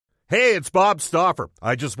Hey, it's Bob Stauffer.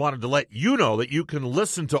 I just wanted to let you know that you can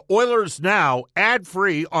listen to Oilers Now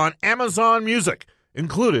ad-free on Amazon Music,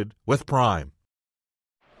 included with Prime.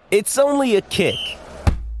 It's only a kick,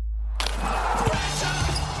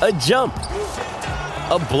 a jump,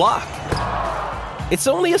 a block. It's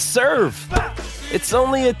only a serve. It's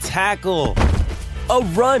only a tackle, a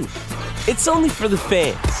run. It's only for the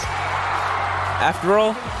fans. After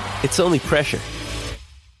all, it's only pressure.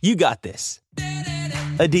 You got this.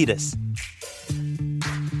 Adidas.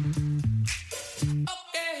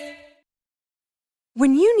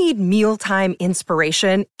 When you need mealtime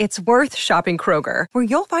inspiration, it's worth shopping Kroger, where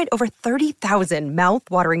you'll find over 30,000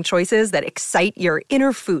 mouth-watering choices that excite your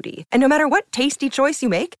inner foodie. And no matter what tasty choice you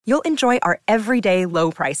make, you'll enjoy our everyday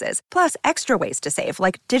low prices, plus extra ways to save,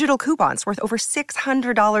 like digital coupons worth over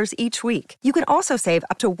 $600 each week. You can also save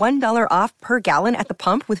up to $1 off per gallon at the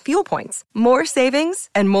pump with fuel points. More savings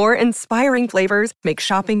and more inspiring flavors make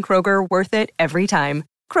shopping Kroger worth it every time.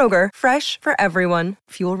 Kroger, fresh for everyone.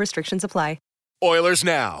 Fuel restrictions apply. Oilers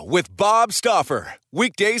Now with Bob Stauffer.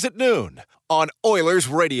 Weekdays at noon on Oilers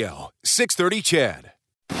Radio, 630 CHED.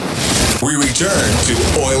 We return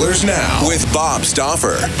to Oilers Now with Bob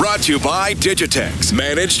Stauffer. Brought to you by Digitex.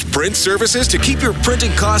 Managed print services to keep your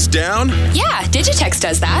printing costs down? Yeah, Digitex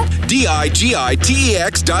does that.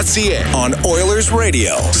 Digitex.ca on Oilers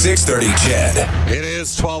Radio, 630 CHED. It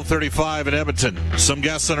is 12:35 in Edmonton. Some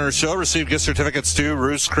guests on our show receive gift certificates to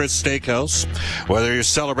Ruth's Chris Steakhouse. Whether you're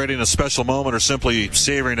celebrating a special moment or simply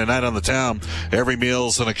savoring a night on the town, every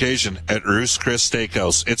meal's an occasion at Ruth's Chris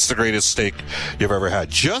Steakhouse. It's the greatest steak you've ever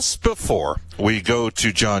had. Just before we go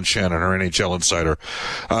to John Shannon, our NHL insider,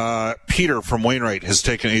 Peter from Wainwright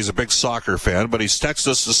he's a big soccer fan, but he's texted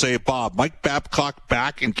us to say, Bob, Mike Babcock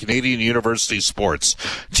back in Canadian University sports.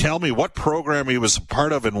 Tell me what program he was a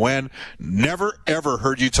part of and when. Never, ever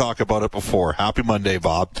heard you talk about it before. Happy Monday,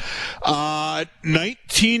 Bob.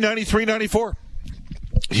 1993-94.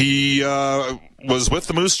 He was with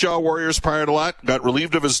the Moose Jaw Warriors prior to that, got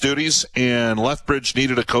relieved of his duties, and Lethbridge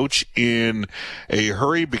needed a coach in a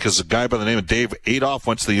hurry because a guy by the name of Dave Adolph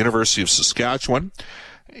went to the University of Saskatchewan.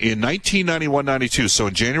 In 1991-92, so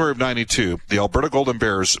in January of 92, the Alberta Golden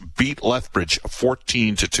Bears beat Lethbridge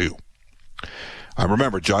 14-2. I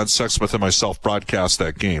remember John Sexsmith and myself broadcast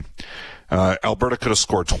that game. Alberta could have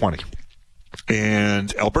scored 20.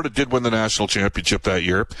 And Alberta did win the national championship that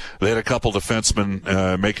year. They had a couple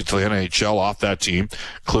defensemen make it to the NHL off that team,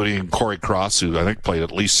 including Corey Cross, who I think played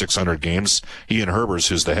at least 600 games. Ian Herbers,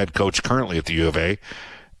 who's the head coach currently at the U of A.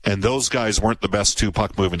 And those guys weren't the best two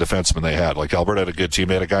puck-moving defensemen they had. Like, Alberta had a good team.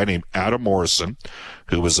 They had a guy named Adam Morrison,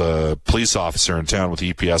 who was a police officer in town with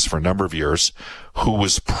EPS for a number of years, who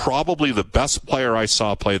was probably the best player I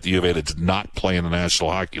saw play at the U of A that did not play in the National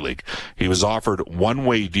Hockey League. He was offered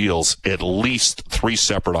one-way deals at least 3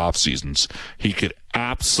 separate off-seasons. He could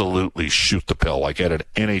absolutely shoot the pill, like had an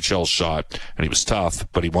NHL shot, and he was tough,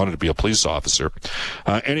 but he wanted to be a police officer.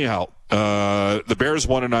 Anyhow, the Bears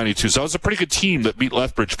won in 92, so that was a pretty good team that beat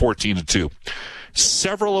Lethbridge 14-2.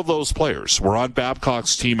 Several of those players were on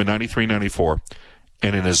Babcock's team in 93-94.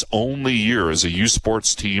 And in his only year as a U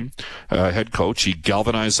Sports team head coach, he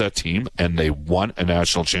galvanized that team, and they won a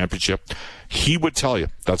national championship. He would tell you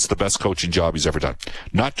that's the best coaching job he's ever done.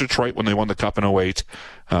 Not Detroit when they won the Cup in 08.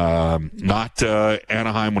 Not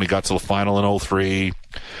Anaheim when he got to the final in 03.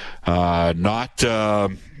 Not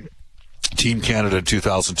Team Canada in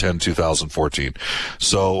 2010, 2014.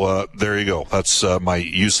 So there you go. That's my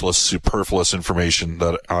useless, superfluous information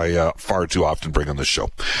that I far too often bring on this show.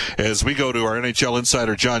 As we go to our NHL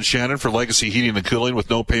insider, John Shannon, for Legacy Heating and Cooling with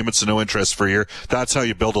no payments and no interest for a year. That's how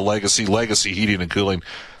you build a legacy. Legacy Heating and Cooling.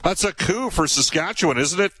 That's a coup for Saskatchewan,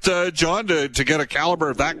 isn't it, John, to get a caliber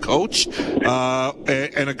of that coach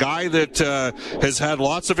and a guy that has had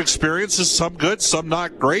lots of experiences, some good, some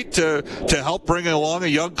not great, to help bring along a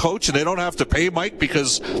young coach, and they don't have to pay Mike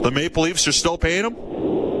because the Maple Leafs are still paying him?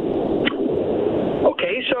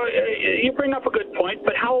 Okay, so you bring up a good point,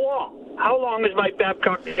 but how long? How long is Mike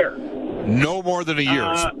Babcock there? No more than a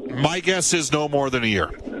year. My guess is no more than a year.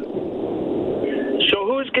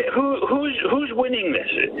 Who's winning this?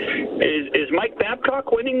 Is Mike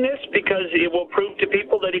Babcock winning this because it will prove to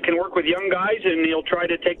people that he can work with young guys and he'll try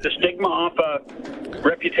to take the stigma off a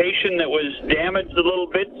reputation that was damaged a little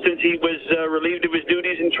bit since he was relieved of his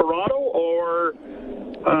duties in Toronto, or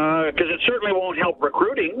because it certainly won't help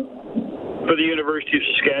recruiting for the University of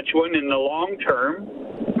Saskatchewan in the long term.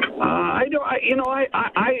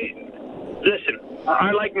 Listen,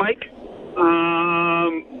 I like Mike.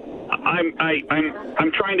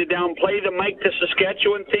 I'm trying to downplay the Mike to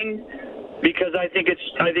Saskatchewan thing because I think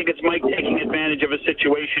it's Mike taking advantage of a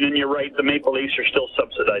situation, and you're right, the Maple Leafs are still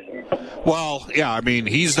subsidizing him. Well, yeah, I mean,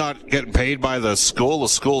 he's not getting paid by the school. The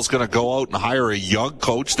school's going to go out and hire a young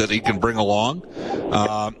coach that he can bring along.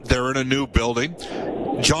 They're in a new building.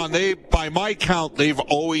 John, by my count, they've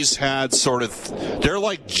always had they're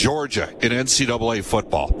like Georgia in NCAA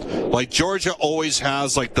football. Like Georgia always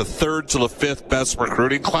has like the 3rd to the 5th best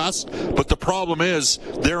recruiting class, but the problem is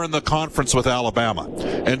they're in the conference with Alabama.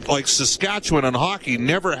 And like Saskatchewan in hockey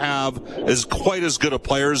never have quite as good of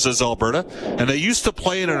players as Alberta, and they used to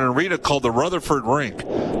play in an arena called the Rutherford Rink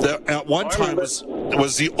that at one time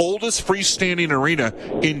was the oldest freestanding arena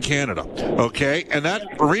in Canada, okay? And that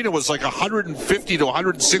arena was like 150 to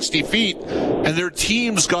 160 feet, and their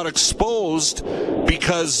teams got exposed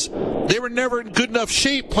because they were never in good enough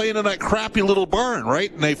shape playing in that crappy little barn,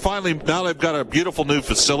 right? And now they've got a beautiful new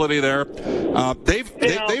facility there.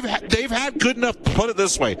 They've had good enough, put it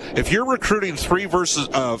this way, if you're recruiting 3 versus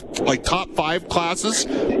like top 5 classes,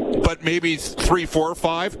 but maybe 3, 4,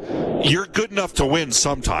 5, you're good enough to win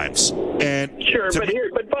sometimes. And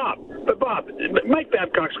but Bob, Mike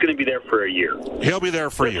Babcock's going to be there for a year. He'll be there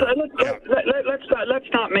for a year. Let's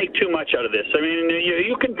not make too much out of this. I mean,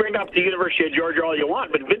 you can bring up the University of Georgia all you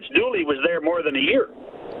want, but Vince Dooley was there more than a year.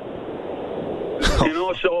 You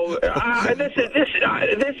know, so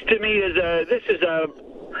this to me is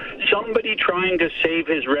somebody trying to save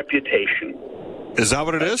his reputation. Is that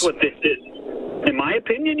what it is? That's what this is. In my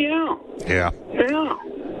opinion, yeah. Yeah. Yeah.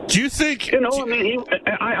 Do you think? I mean,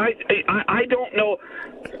 I don't know.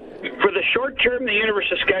 For the short term, the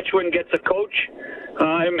University of Saskatchewan gets a coach.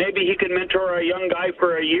 And maybe he can mentor a young guy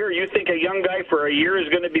for a year. You think a young guy for a year is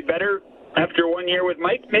going to be better after 1 year with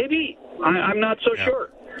Mike? Maybe. I'm not so sure.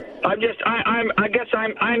 I guess I'm.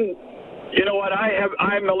 You know what?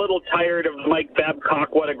 I'm a little tired of Mike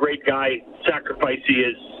Babcock. What a great guy, sacrifice he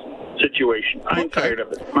is. Situation. I'm tired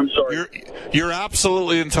of it. I'm sorry. You're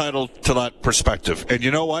absolutely entitled to that perspective. And you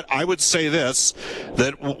know what? I would say this,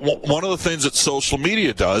 that one of the things that social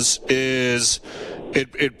media does is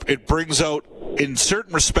it brings out, in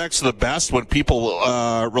certain respects, the best when people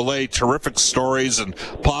relay terrific stories and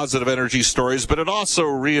positive energy stories, but it also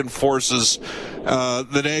reinforces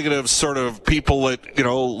the negative sort of people that,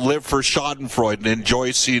 live for Schadenfreude and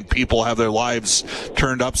enjoy seeing people have their lives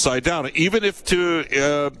turned upside down, even if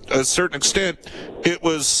to a certain extent it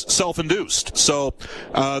was self-induced. So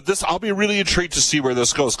I'll be really intrigued to see where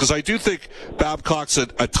this goes, because I do think Babcock's a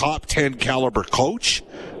top 10 caliber coach.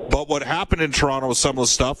 But what happened in Toronto with some of the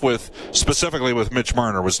stuff specifically with Mitch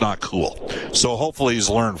Marner was not cool. So hopefully he's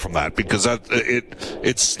learned from that, because that's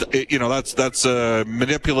a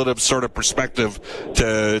manipulative sort of perspective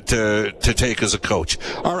to take as a coach.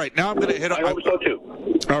 All right, now I'm going to hit. I hope so too.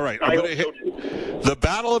 All right, I'm going to hit the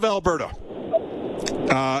Battle of Alberta.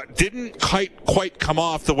 Didn't quite come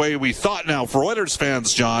off the way we thought. Now, for Oilers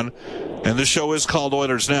fans, John, and this show is called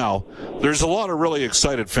Oilers Now, there's a lot of really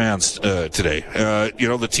excited fans today.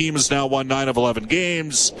 The team has now won 9 of 11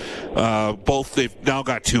 games. They've now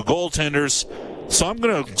got 2 goaltenders. So I'm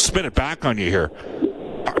going to spin it back on you here.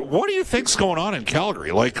 What do you think's going on in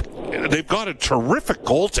Calgary? Like, they've got a terrific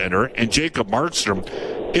goaltender in Jacob Markstrom.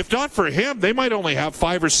 If not for him, they might only have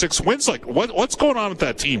 5 or 6 wins. Like, what's going on with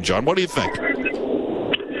that team, John? What do you think?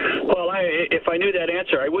 If I knew that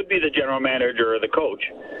answer, I would be the general manager or the coach.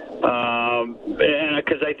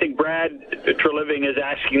 Because I think Brad Treliving is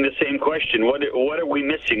asking the same question. What are we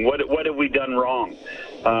missing? What have we done wrong?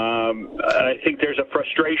 I think there's a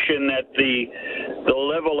frustration that the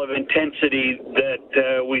level of intensity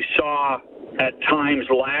that we saw at times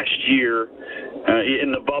last year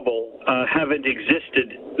in the bubble haven't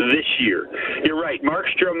existed this year. You're right.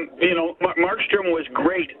 Markstrom was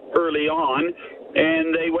great early on,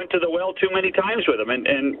 and they went to the well too many times with him.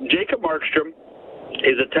 And Jacob Markstrom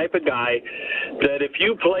is a type of guy that if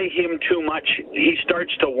you play him too much, he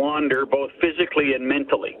starts to wander both physically and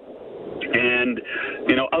mentally. And,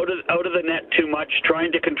 out of the net too much,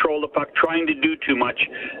 trying to control the puck, trying to do too much,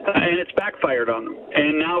 and it's backfired on him.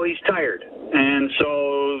 And now he's tired. And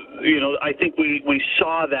so, I think we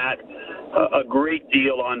saw that a great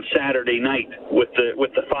deal on Saturday night with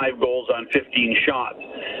the 5 goals on 15 shots.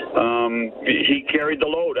 He carried the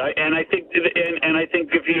load, and I think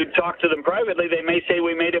if you talk to them privately, they may say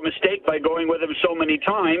we made a mistake by going with him so many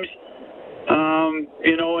times, and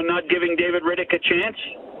not giving David Riddick a chance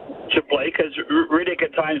to play, because Riddick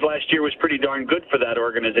at times last year was pretty darn good for that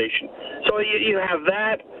organization. So you have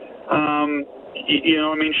that.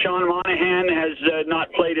 Sean Monahan has not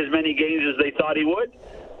played as many games as they thought he would.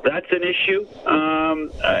 That's an issue.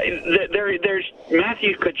 There's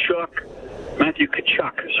Matthew Tkachuk Matthew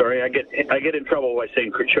Tkachuk. Sorry, I get in trouble by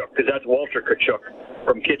saying Tkachuk because that's Walter Tkachuk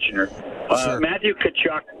from Kitchener. Sure. Matthew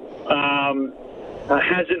Tkachuk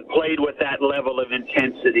hasn't played with that level of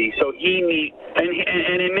intensity, so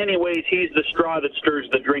and in many ways he's the straw that stirs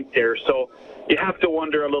the drink there. So you have to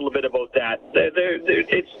wonder a little bit about that.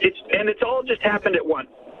 It's all just happened at once.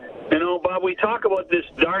 You know, Bob, we talk about this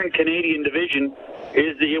darn Canadian division.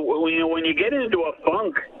 When you get into a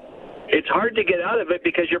funk, it's hard to get out of it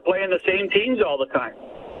because you're playing the same teams all the time.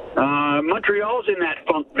 Montreal's in that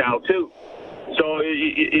funk now, too. So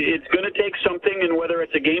it's going to take something, and whether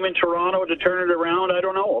it's a game in Toronto to turn it around, I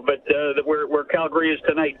don't know. But where Calgary is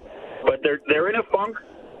tonight. But they're in a funk.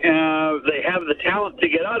 They have the talent to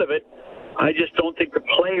get out of it. I just don't think the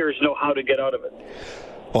players know how to get out of it.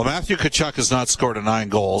 Well, Matthew Tkachuk has not scored in 9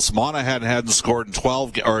 goals. Monahan hadn't scored in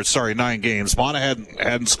 9 games. Monahan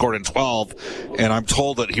hadn't scored in 12, and I'm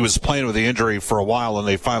told that he was playing with the injury for a while, and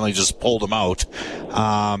they finally just pulled him out.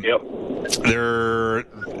 Yep. They're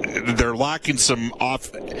lacking some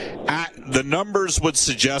the numbers would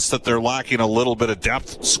suggest that they're lacking a little bit of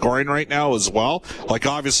depth scoring right now as well. Like,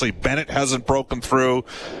 obviously, Bennett hasn't broken through.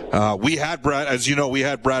 We had Brad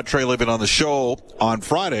Treliving on the show on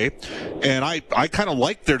Friday, and I kind of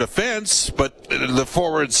like their defense, but the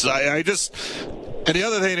forwards, and the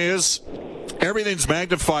other thing is, everything's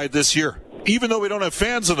magnified this year. Even though we don't have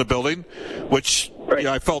fans in the building, which right.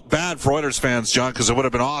 I felt bad for Oilers fans, John, because it would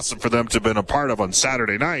have been awesome for them to have been a part of on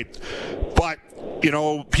Saturday night. But,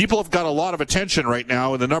 people have got a lot of attention right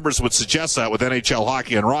now, and the numbers would suggest that with NHL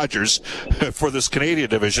hockey and Rogers for this Canadian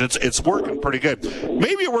division. It's working pretty good.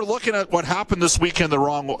 Maybe we're looking at what happened this weekend the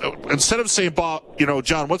wrong way. Instead of saying, Bob,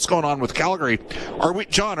 John, what's going on with Calgary? Are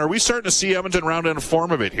we starting to see Edmonton round in a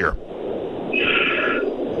form of it here?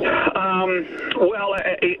 Well,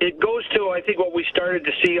 it goes to, I think, what we started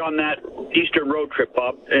to see on that Eastern road trip,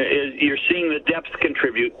 Bob, is you're seeing the depth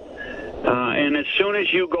contribute. And as soon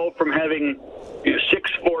as you go from having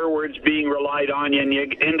 6 forwards being relied on you and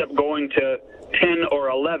you end up going to 10 or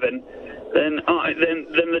 11, then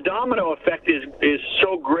the domino effect is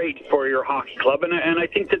so great for your hockey club. And I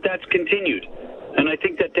think that's continued. And I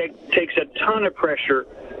think that takes a ton of pressure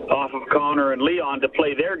off of Connor and Leon to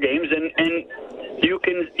play their games. And you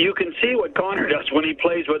can see what Connor does when he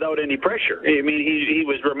plays without any pressure. I mean, he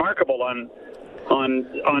was remarkable on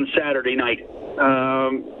Saturday night.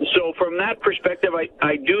 So from that perspective,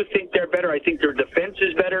 I do think they're better. I think their defense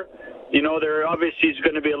is better. There obviously is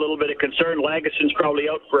going to be a little bit of concern. Laguson's probably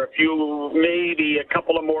out for maybe a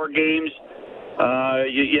couple of more games.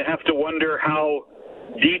 You have to wonder how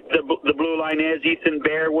deep the blue line is. Ethan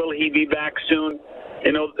Bear, will he be back soon?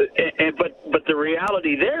 But the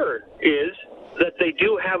reality there is that they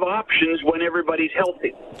do have options when everybody's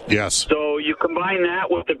healthy. Yes. So you combine that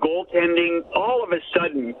with the goaltending, all of a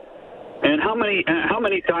sudden, and how many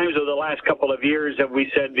times over the last couple of years have we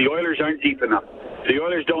said the Oilers aren't deep enough? The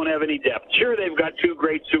Oilers don't have any depth. Sure, they've got 2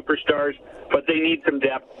 great superstars, but they need some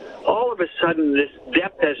depth. All of a sudden, this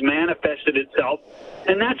depth has manifested itself,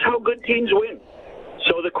 and that's how good teams win.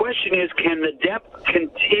 So the question is, can the depth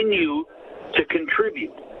continue to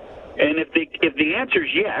contribute? And if the answer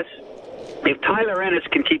is yes, if Tyler Ennis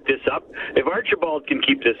can keep this up, if Archibald can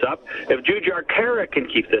keep this up, if Jujhar Khaira can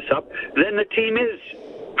keep this up, then the team is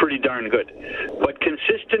pretty darn good. But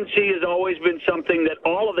consistency has always been something that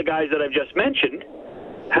all of the guys that I've just mentioned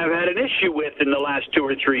have had an issue with in the last 2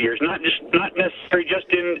 or 3 years, not necessarily just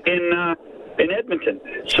in Edmonton.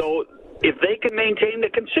 So if they can maintain the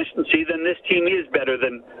consistency, then this team is better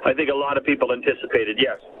than I think a lot of people anticipated,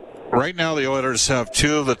 yes. Right now, the Oilers have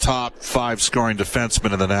 2 of the top 5 scoring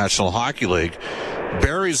defensemen in the National Hockey League.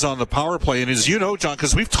 Barry's on the power play, and as you know, John,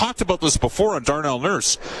 because we've talked about this before on Darnell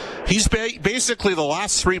Nurse, he's basically the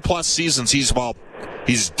last 3+ seasons, he's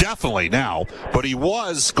definitely now, but he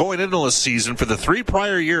was going into this season for the 3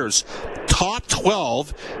 prior years, top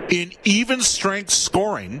 12 in even strength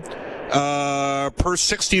scoring per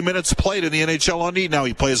 60 minutes played in the NHL on need. Now,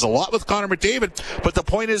 he plays a lot with Connor McDavid, but the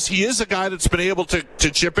point is he is a guy that's been able to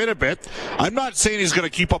chip in a bit. I'm not saying he's going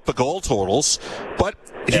to keep up the goal totals, but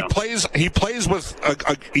he often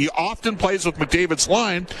plays with McDavid's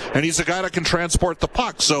line, and he's a guy that can transport the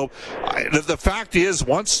puck. So the fact is,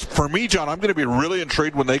 for me, John, I'm going to be really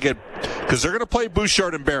intrigued when they because they're going to play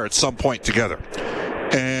Bouchard and Bear at some point together.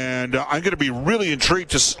 And I'm going to be really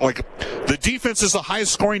intrigued the defense is the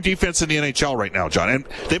highest scoring defense in the NHL right now, John. And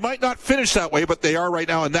they might not finish that way, but they are right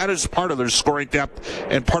now, and that is part of their scoring depth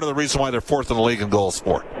and part of the reason why they're 4th in the league in goals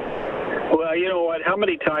for. Well, you know what? How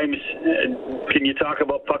many times can you talk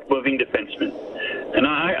about puck-moving defensemen? And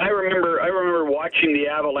I remember watching the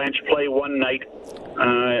Avalanche play one night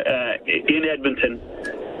in Edmonton,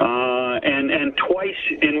 and twice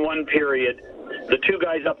in one period, the two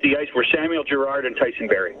guys up the ice were Samuel Girard and Tyson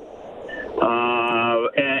Barrie.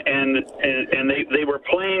 And they were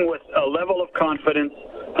playing with a level of confidence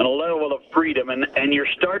and a level of freedom, and you're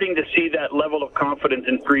starting to see that level of confidence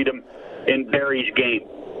and freedom in Barrie's game.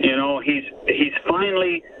 You know, he's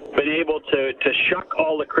finally been able to shuck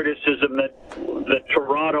all the criticism that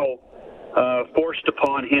Toronto forced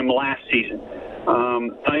upon him last season.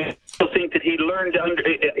 I also think that he learned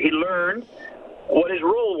what his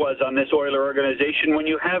role was on this Oiler organization when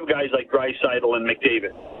you have guys like Draisaitl and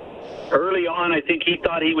McDavid. Early on, I think he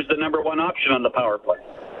thought he was the number one option on the power play.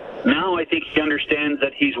 Now I think he understands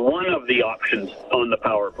that he's one of the options on the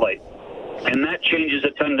power play. And that changes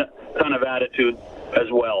a ton of attitude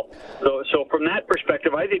as well. So from that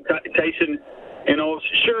perspective, I think Tyson, you know,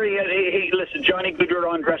 sure, listen, Johnny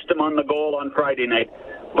Gaudreau dressed him on the goal on Friday night.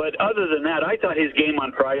 But other than that, I thought his game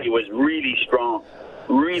on Friday was really strong,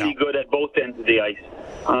 really good at both ends of the ice.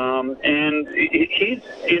 And he's,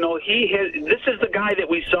 you know, this is the guy that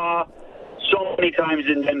we saw so many times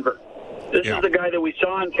in Denver. This is the guy that we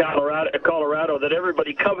saw in Colorado that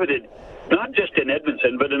everybody coveted, not just in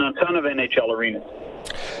Edmonton, but in a ton of NHL arenas.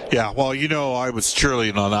 Yeah, well, you know, I was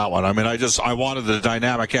cheerleading on that one. I mean, I wanted the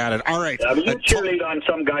dynamic added. All right. Yeah, but you cheerlead on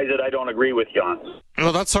some guys that I don't agree with, Jon.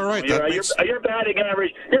 Well, that's all right. Your batting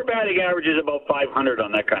average is about 500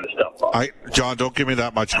 on that kind of stuff. John, don't give me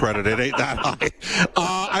that much credit. It ain't that high.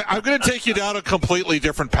 I'm going to take you down a completely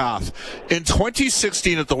different path. In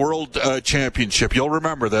 2016 at the World Championship, you'll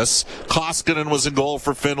remember this. Koskinen was in goal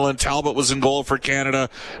for Finland. Talbot was in goal for Canada.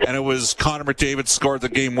 And it was Connor McDavid scored the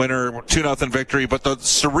game winner, 2-0 victory. But the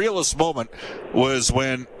surrealist moment was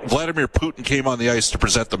when Vladimir Putin came on the ice to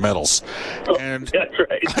present the medals. And that's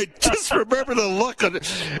right. I just remember the look on it.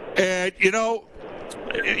 And, you know,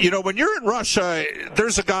 when you're in Russia,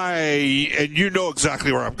 there's a guy, and you know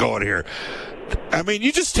exactly where I'm going here. I mean,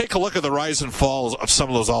 you just take a look at the rise and fall of some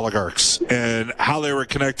of those oligarchs and how they were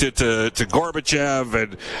connected to Gorbachev,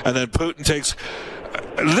 and then Putin takes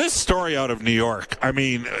this story out of New York. I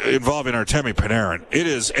mean, involving Artemi Panarin. It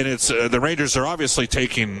is, and it's the Rangers are obviously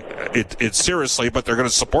taking it seriously, but they're going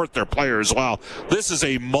to support their player as well. This is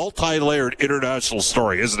a multi-layered international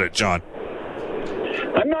story, isn't it, John?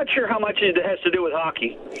 I'm not sure how much it has to do with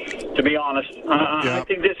hockey, to be honest. I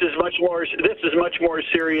think this is much more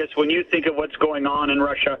serious when you think of what's going on in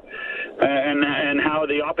Russia and how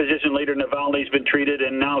the opposition leader Navalny's been treated,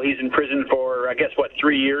 and now he's in prison for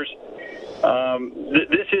 3 years.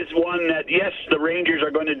 This is one that, yes, the Rangers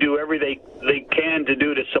are going to do everything they can to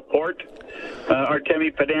do to support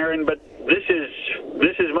Artemi Panarin, but this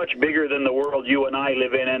is much bigger than the world you and I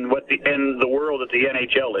live in, and the world that the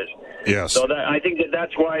NHL is. Yes. So I think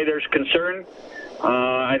that's why there's concern.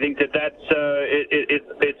 I think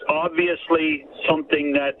it's obviously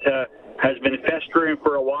something that has been festering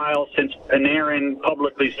for a while since Panarin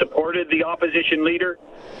publicly supported the opposition leader.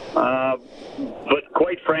 But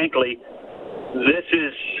quite frankly, this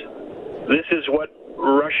is what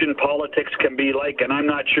Russian politics can be like, and I'm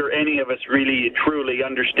not sure any of us really truly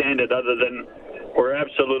understand it, other than we're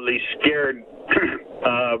absolutely scared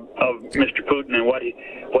of Mr. Putin and what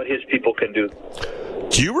his people can do.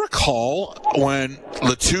 Do you recall when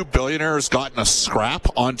the two billionaires got in a scrap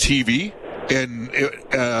on TV? And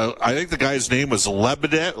I think the guy's name was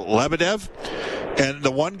Lebedev, and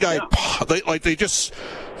the one guy,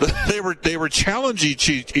 they were challenging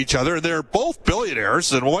each other, and they're both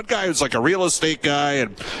billionaires. And one guy was like a real estate guy,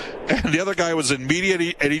 and the other guy was in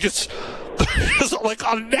media, and he just like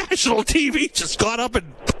on national TV just got up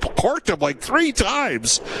and corked him like 3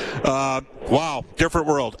 times. Wow, different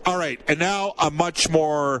world. All right, and now a much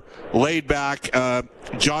more laid back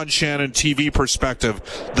John Shannon TV perspective.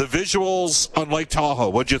 The visuals on Lake Tahoe,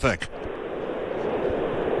 what'd you think?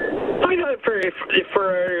 I know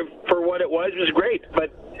for what it was great,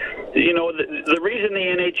 but you know, the reason the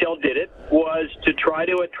NHL did it was to try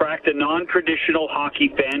to attract a non-traditional hockey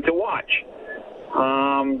fan to watch.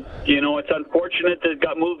 You know, it's unfortunate that it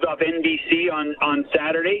got moved off NBC on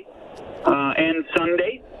Saturday and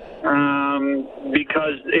Sunday,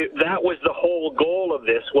 because that was the whole goal of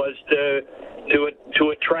this, was to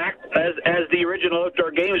attract, as the original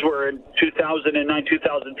outdoor games were in 2009,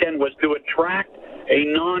 2010, was to attract a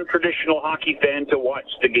non-traditional hockey fan to watch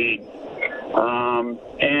the game.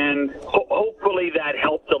 And hopefully that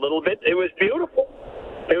helped a little bit. It was beautiful.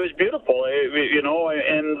 You know,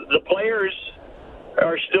 and the players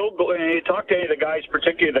are still going. You talk to any of the guys,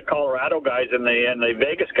 particularly the Colorado guys and the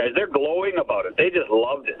Vegas guys, they're glowing about it. They just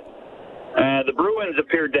loved it. The Bruins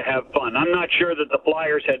appeared to have fun. I'm not sure that the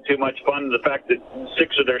Flyers had too much fun. The fact that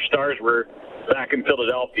 6 of their stars were back in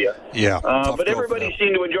Philadelphia. Yeah. But everybody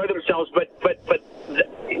seemed to enjoy themselves. But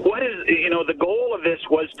what is, the goal of this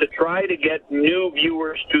was to try to get new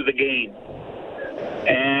viewers to the game.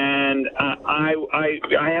 And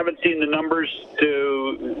I haven't seen the numbers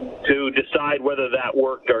to decide whether that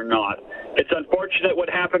worked or not. It's unfortunate what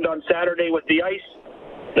happened on Saturday with the ice.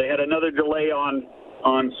 They had another delay on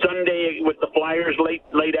Sunday with the Flyers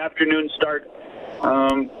late afternoon start.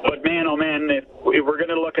 But man, oh man, if we're going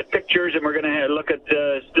to look at pictures and we're going to look at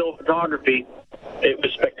still photography, it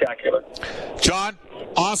was spectacular. John,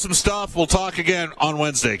 awesome stuff. We'll talk again on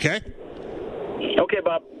Wednesday, okay? Okay,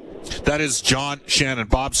 Bob. That is John Shannon.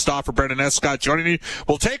 Bob Stauffer, Brendan Escott joining you.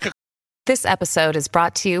 We'll take a... This episode is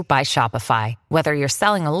brought to you by Shopify. Whether you're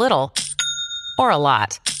selling a little or a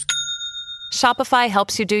lot, Shopify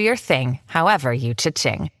helps you do your thing, however you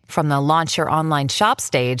cha-ching. From the launch your online shop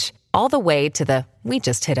stage, all the way to the we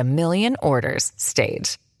just hit 1 million orders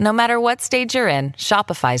stage. No matter what stage you're in,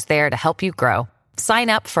 Shopify's there to help you grow.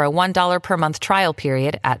 Sign up for a $1 per month trial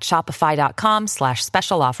period at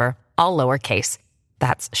shopify.com/special offer, all lowercase.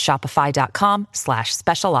 That's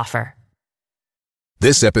shopify.com/special offer.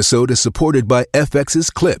 This episode is supported by FX's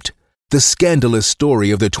Clipped, the scandalous story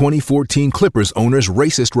of the 2014 Clippers owner's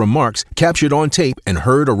racist remarks captured on tape and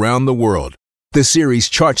heard around the world. The series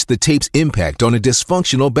charts the tape's impact on a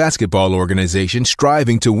dysfunctional basketball organization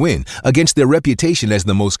striving to win against their reputation as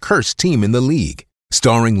the most cursed team in the league.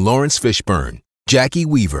 Starring Lawrence Fishburne, Jackie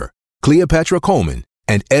Weaver, Cleopatra Coleman,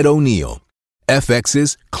 and Ed O'Neill.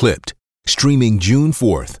 FX's Clipped. Streaming June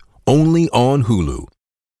 4th, only on Hulu.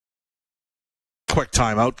 Quick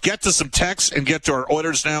timeout. Get to some texts and get to our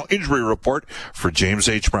Oilers Now injury report for James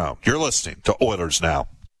H. Brown. You're listening to Oilers Now.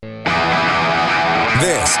 This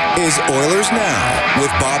is Oilers Now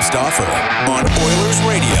with Bob Stauffer on Oilers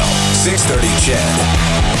Radio, 630 CHED.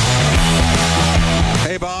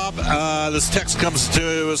 Hey, Bob. This text comes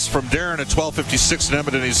to us from Darren at 1256 in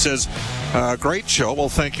Edmonton. He says, great show. Well,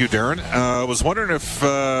 thank you, Darren. I was wondering if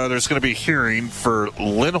there's going to be a hearing for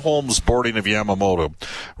Lindholm's boarding of Yamamoto,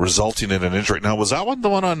 resulting in an injury. Now, was that one the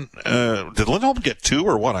one on, did Lindholm get 2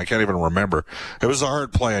 or 1? I can't even remember. It was a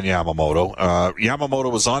hard play on Yamamoto. Yamamoto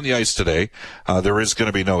was on the ice today. There is going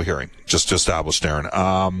to be no hearing, just to establish,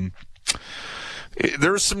 Darren.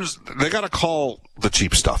 There's some, they got to call the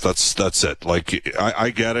cheap stuff. That's it. Like,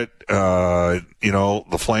 I get it.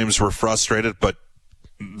 The Flames were frustrated, but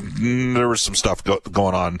there was some stuff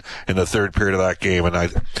going on in the third period of that game. And I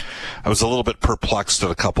was a little bit perplexed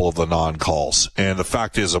at a couple of the non-calls. And the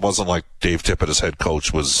fact is, it wasn't like Dave Tippett, as head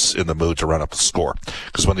coach, was in the mood to run up the score.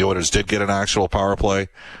 Because when the Oilers did get an actual power play,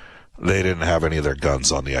 they didn't have any of their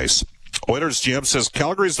guns on the ice. Oilers GM says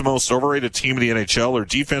Calgary's the most overrated team in the NHL. Their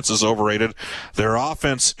defense is overrated. Their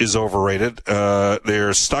offense is overrated.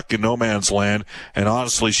 They're stuck in no man's land and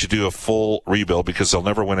honestly should do a full rebuild because they'll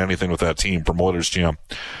never win anything with that team from Oilers GM.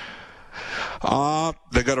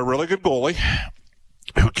 They got a really good goalie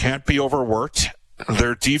who can't be overworked.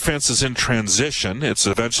 Their defense is in transition. It's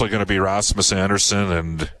eventually going to be Rasmus Andersson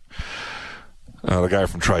and the guy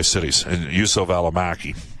from Tri-Cities, and Juuso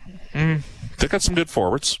Välimäki. They got some good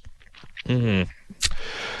forwards. I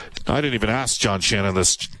didn't even ask John Shannon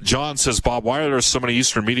this. John says, Bob, why are there so many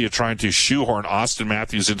Eastern media trying to shoehorn Austin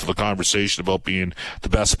Matthews into the conversation about being the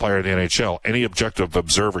best player in the NHL? Any objective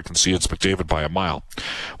observer can see it's McDavid by a mile.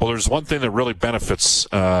 Well, there's one thing that really benefits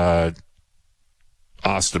Austin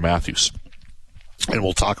Matthews. And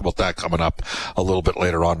we'll talk about that coming up a little bit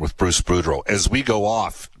later on with Bruce Boudreau as we go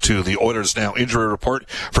off to the Oilers Now injury report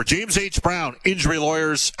for James H. Brown, Injury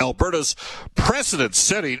Lawyers, Alberta's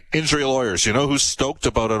precedent-setting injury lawyers. You know who's stoked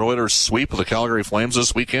about an Oilers sweep of the Calgary Flames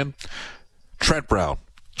this weekend? Trent Brown,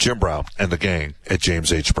 Jim Brown, and the gang at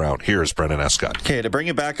James H. Brown. Here's Brendan Escott. Okay, to bring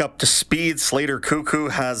you back up to speed, Slater Cuckoo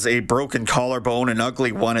has a broken collarbone, an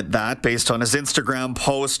ugly one at that. Based on his Instagram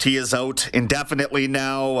post, he is out indefinitely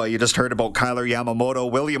now. You just heard about Kyler Yamamoto,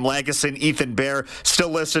 William Lagesson, Ethan Bear, still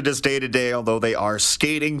listed as day-to-day, although they are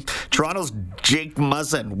skating. Toronto's Jake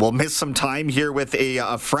Muzzin will miss some time here with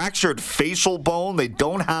a fractured facial bone. They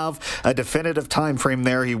don't have a definitive time frame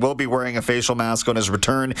there. He will be wearing a facial mask on his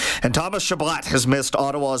return. And Thomas Chabot has missed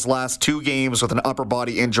Ottawa's last 2 games with an upper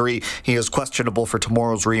body injury. He is questionable for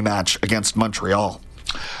tomorrow's rematch against Montreal.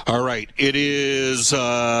 All right. It is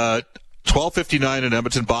 12:59 in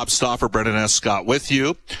Edmonton. Bob Stauffer, Brendan Escott with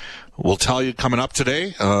you. We'll tell you coming up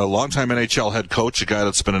today, a longtime NHL head coach, a guy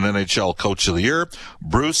that's been an NHL Coach of the Year,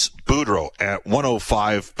 Bruce Boudreau at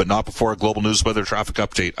 1:05, but not before a global news weather traffic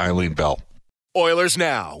update. Eileen Bell. Oilers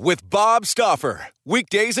Now with Bob Stauffer.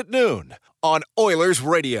 Weekdays at noon on Oilers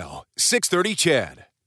Radio, 630 CHED.